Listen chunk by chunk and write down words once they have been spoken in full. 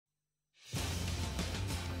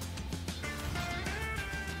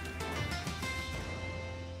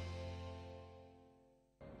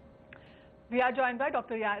We are joined by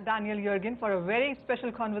Dr. Danile Yergin for a very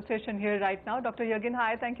special conversation here right now. Dr. Yergin,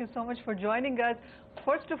 hi, thank you so much for joining us.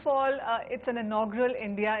 First of all, it's an inaugural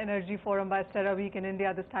India Energy Forum by CERAWeek in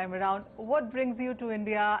India this time around. What brings you to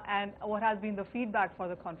India and what has been the feedback for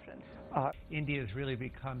the conference? India has really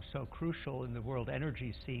become so crucial in the world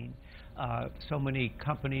energy scene. So many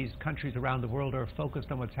countries around the world are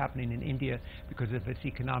focused on what's happening in India because of its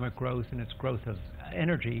economic growth and its growth of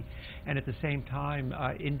energy. And at the same time,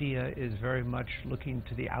 India is very much looking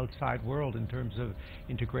to the outside world in terms of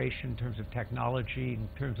integration, in terms of technology, in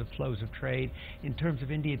terms of flows of trade, in terms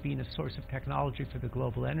of India being a source of technology for the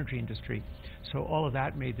global energy industry. So all of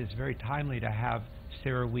that made this very timely to have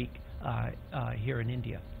CERAWeek here in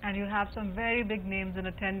India. And you have some very big names in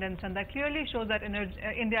attendance, and that clearly shows that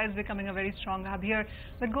India is becoming a very strong hub here.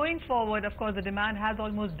 But going forward, of course, the demand has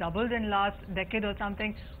almost doubled in last decade or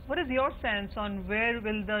something. What is your sense on where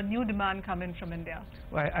will the new demand come in from India?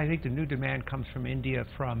 Well, I think the new demand comes from India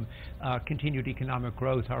from continued economic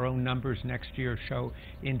growth. Our own numbers next year show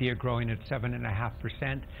India growing at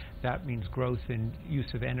 7.5%. That means growth in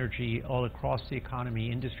use of energy all across the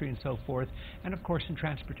economy, industry, and so forth, and of course in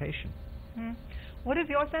transportation. What is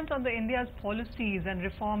your sense on India's policies and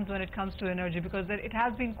reforms when it comes to energy? Because it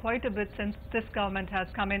has been quite a bit since this government has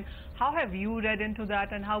come in. How have you read into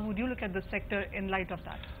that, and how would you look at the sector in light of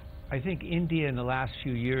that? I think India in the last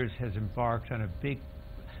few years has embarked on a big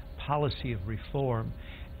policy of reform,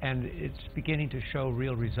 and it's beginning to show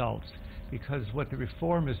real results. Because what the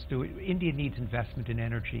reformists do, India needs investment in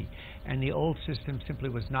energy, and the old system simply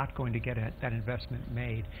was not going to get that investment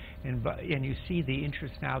made. And you see the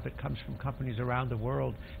interest now that comes from companies around the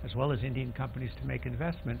world, as well as Indian companies, to make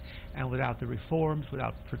investment. And without the reforms,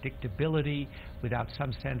 without predictability, without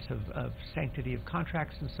some sense of sanctity of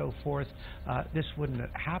contracts and so forth, this wouldn't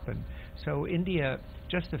happen. So India,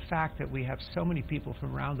 just the fact that we have so many people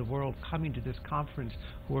from around the world coming to this conference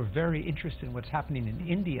who are very interested in what's happening in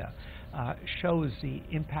India, shows the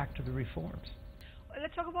impact of the reforms.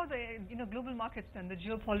 Let's talk about the global markets and the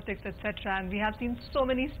geopolitics, etc. And we have seen so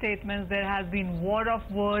many statements. There has been war of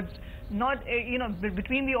words, not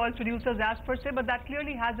between the oil producers as per se, but that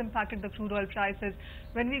clearly has impacted the crude oil prices.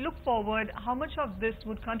 When we look forward, how much of this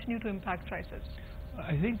would continue to impact prices?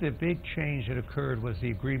 I think the big change that occurred was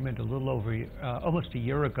the agreement a little over almost a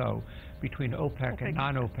year ago between OPEC and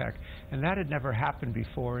non-OPEC, and that had never happened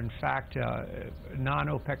before. In fact,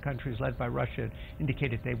 non-OPEC countries led by Russia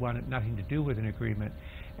indicated they wanted nothing to do with an agreement.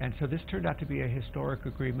 And so this turned out to be a historic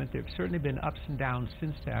agreement. There have certainly been ups and downs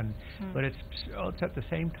since then, but it's at the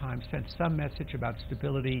same time sent some message about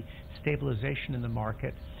stability, stabilization in the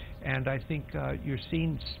market. And I think you're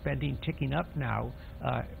seeing spending ticking up now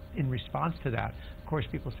in response to that. Of course,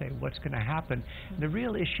 people say, what's going to happen? The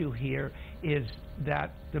real issue here is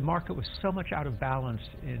that the market was so much out of balance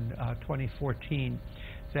in 2014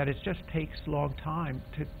 that it just takes a long time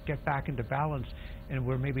to get back into balance, and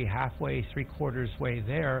we're maybe halfway, three-quarters way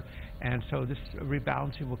there, and so this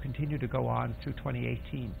rebalancing will continue to go on through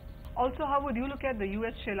 2018. Also, how would you look at the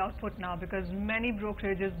U.S. shale output now? Because many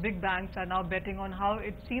brokerages, big banks are now betting on how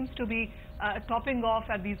it seems to be topping off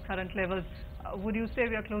at these current levels. Would you say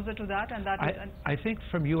we are closer to that? And I think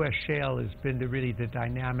from U.S. shale has been really the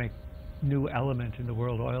dynamic new element in the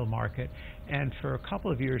world oil market, and for a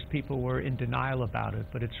couple of years people were in denial about it,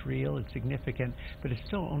 but it's real, it's significant, but it's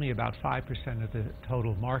still only about 5% of the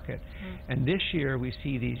total market. And this year we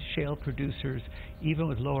see these shale producers, even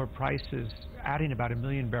with lower prices, adding about 1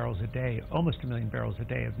 million barrels a day, almost 1 million barrels a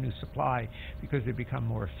day of new supply, because they've become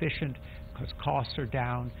more efficient, because costs are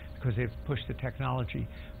down, because they've pushed the technology.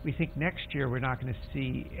 We think next year we're not going to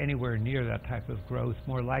see anywhere near that type of growth,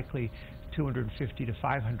 more likely 250 to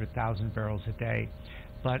 500,000 barrels a day.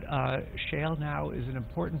 But shale now is an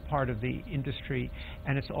important part of the industry,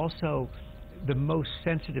 and it's also the most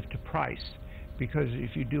sensitive to price, because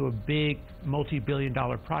if you do a big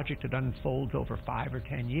multi-billion-dollar project, it unfolds over 5 or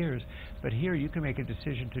 10 years. But here you can make a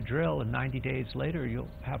decision to drill, and 90 days later you'll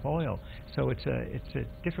have oil. So it's a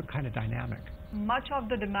different kind of dynamic. Much of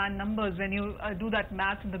the demand numbers, when you do that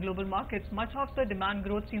math in the global markets, much of the demand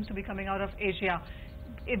growth seems to be coming out of Asia.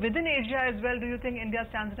 Within Asia as well, do you think India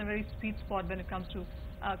stands in a very sweet spot when it comes to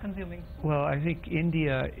consuming? Well, I think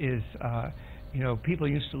India is, people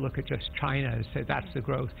used to look at just China and say that's the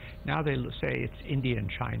growth. Now they say it's India and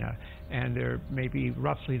China, and they're maybe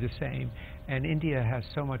roughly the same. And India has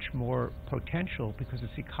so much more potential because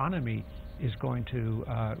its economy is going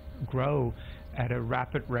to grow at a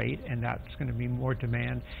rapid rate, and that's going to be more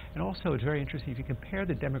demand. And also, it's very interesting, if you compare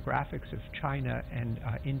the demographics of China and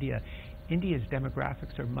India, India's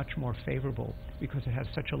demographics are much more favorable because it has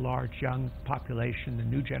such a large young population, the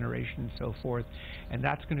new generation and so forth, and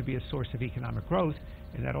that's going to be a source of economic growth,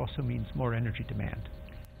 and that also means more energy demand.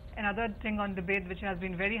 Another thing on debate which has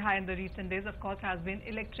been very high in the recent days, of course, has been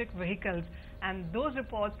electric vehicles. And those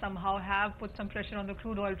reports somehow have put some pressure on the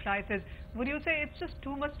crude oil prices. Would you say it's just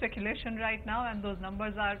too much speculation right now and those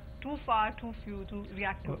numbers are too far, too few to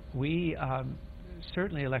react to? Well,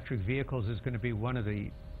 certainly electric vehicles is going to be one of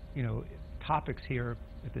the topics here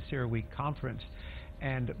at the CERAWeek conference.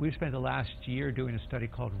 And we've spent the last year doing a study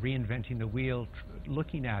called Reinventing the Wheel,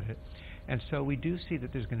 looking at it. And so we do see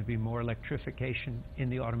that there's going to be more electrification in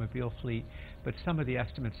the automobile fleet, but some of the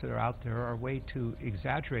estimates that are out there are way too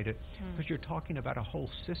exaggerated because you're talking about a whole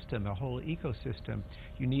system, a whole ecosystem.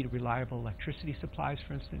 You need reliable electricity supplies,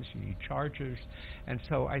 for instance, you need chargers. And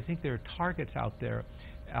so I think there are targets out there,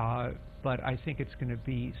 but I think it's going to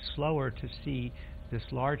be slower to see this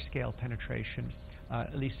large-scale penetration,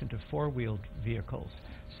 at least into four-wheeled vehicles.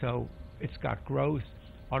 So it's got growth.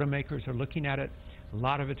 Automakers are looking at it. A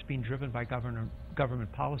lot of it's being driven by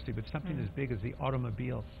government policy, but something as big as the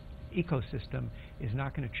automobile ecosystem is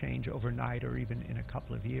not going to change overnight or even in a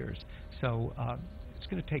couple of years. So it's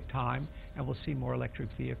going to take time, and we'll see more electric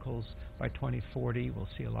vehicles by 2040. We'll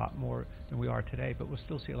see a lot more than we are today, but we'll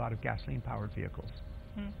still see a lot of gasoline-powered vehicles.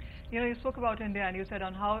 You spoke about India, and you said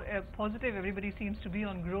on how positive everybody seems to be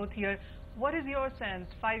on growth here. What is your sense,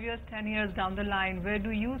 5 years, 10 years down the line, where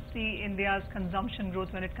do you see India's consumption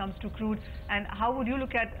growth when it comes to crude, and how would you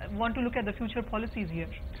want to look at the future policies here?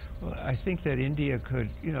 Well, I think that India could,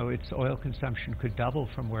 its oil consumption could double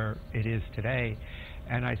from where it is today,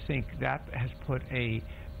 and I think that has put a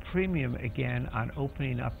premium again on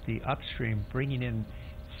opening up the upstream, bringing in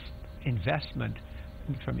investment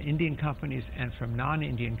from Indian companies and from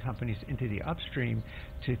non-Indian companies into the upstream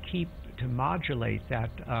to modulate that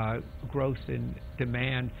growth in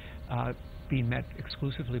demand being met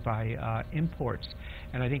exclusively by imports.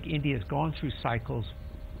 And I think India has gone through cycles,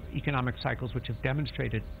 economic cycles, which have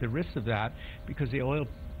demonstrated the risks of that, because the oil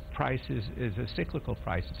price is a cyclical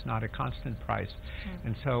price. It's not a constant price.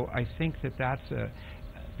 And so I think that that's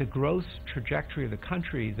the growth trajectory of the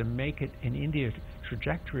country, the Make It in India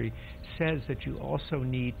trajectory, says that you also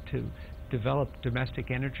need to develop domestic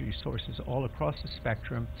energy sources all across the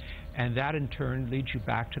spectrum, and that in turn leads you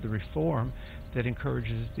back to the reform that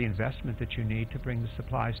encourages the investment that you need to bring the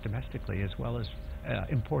supplies domestically as well as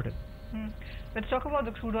imported. Let's talk about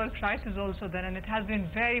the crude oil prices also then, and it has been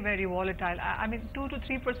very, very volatile. I mean, 2 to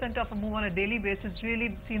 3% of a move on a daily basis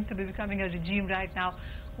really seems to be becoming a regime right now.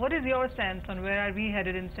 What is your sense on where are we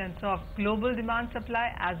headed in sense of global demand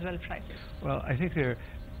supply as well prices? Well, I think they're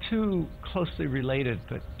two closely related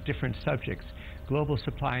but different subjects. Global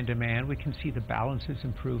supply and demand, we can see the balance is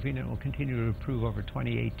improving and will continue to improve over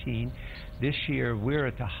 2018. This year, we're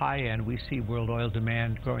at the high end. We see world oil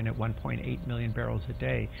demand growing at 1.8 million barrels a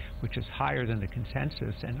day, which is higher than the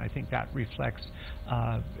consensus, and I think that reflects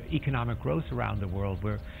economic growth around the world,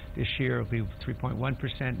 where this year will be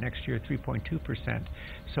 3.1%, next year 3.2%.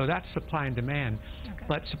 So that's supply and demand. Okay.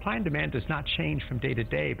 But supply and demand does not change from day to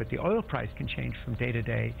day, but the oil price can change from day to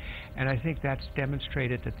day, and I think that's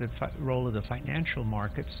demonstrated that the role of the financial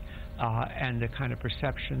markets and the kind of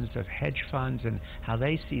perceptions of hedge funds and how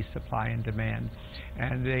they see supply and demand.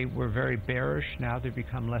 And they were very bearish. Now they've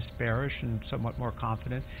become less bearish and somewhat more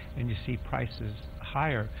confident, and you see prices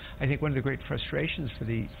higher. I think one of the great frustrations for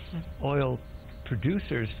the oil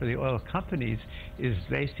producers, for the oil companies, is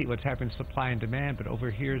they see what's happening in supply and demand, but over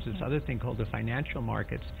here is this other thing called the financial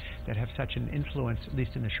markets that have such an influence, at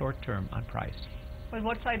least in the short term, on price. Well,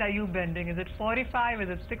 what side are you bending? Is it 45? Is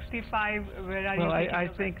it 65? Where are you? Well, I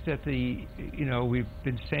think that we've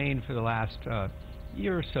been saying for the last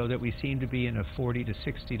year or so that we seem to be in a $40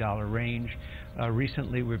 to $60 range.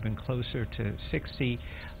 Recently, we've been closer to 60,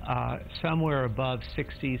 somewhere above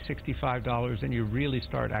 $60, $65, and you really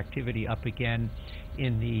start activity up again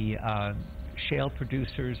in the shale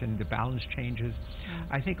producers and the balance changes.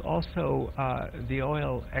 I think also the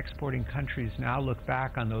oil exporting countries now look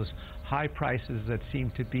back on those high prices that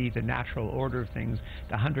seem to be the natural order of things,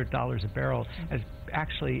 the $100 a barrel, as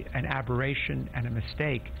actually an aberration and a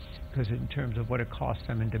mistake, because in terms of what it costs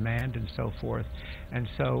them in demand and so forth. And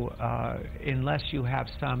so unless you have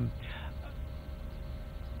some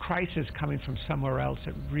crisis coming from somewhere else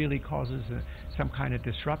that really causes some kind of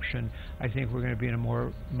disruption, I think we're going to be in a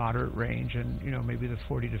more moderate range, and maybe the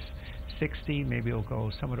 40 to 60, maybe it'll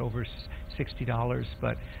go somewhat over $60,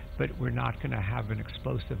 but we're not going to have an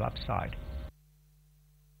explosive upside.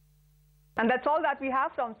 And that's all that we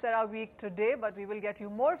have from CERAWeek today, but we will get you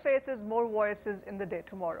more faces, more voices in the day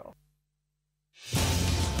tomorrow.